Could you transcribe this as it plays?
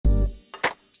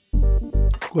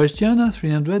Question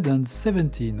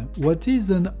 317. What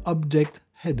is an object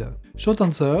header? Short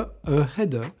answer, a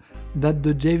header that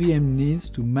the JVM needs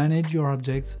to manage your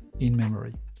objects in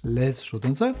memory. Less short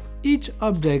answer, each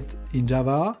object in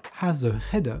Java has a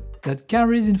header that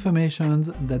carries information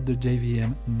that the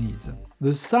JVM needs.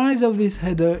 The size of this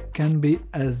header can be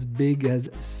as big as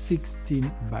 16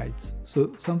 bytes,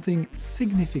 so something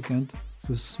significant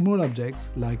for small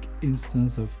objects like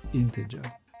instance of integer.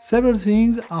 Several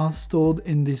things are stored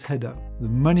in this header. The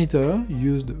monitor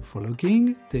used for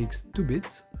locking takes 2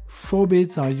 bits, 4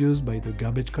 bits are used by the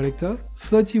garbage collector,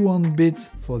 31 bits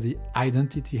for the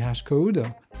identity hash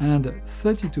code, and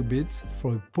 32 bits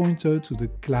for a pointer to the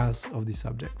class of this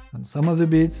object. And some of the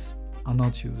bits are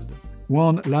not used.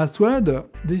 One last word,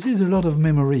 this is a lot of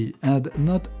memory, and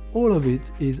not all of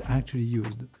it is actually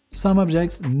used. Some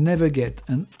objects never get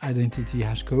an identity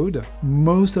hash code,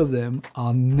 most of them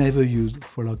are never used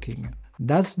for locking.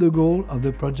 That's the goal of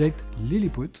the project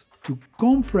Lilliput, to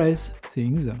compress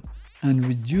things and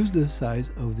reduce the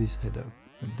size of this header.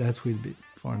 But that will be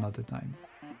for another time.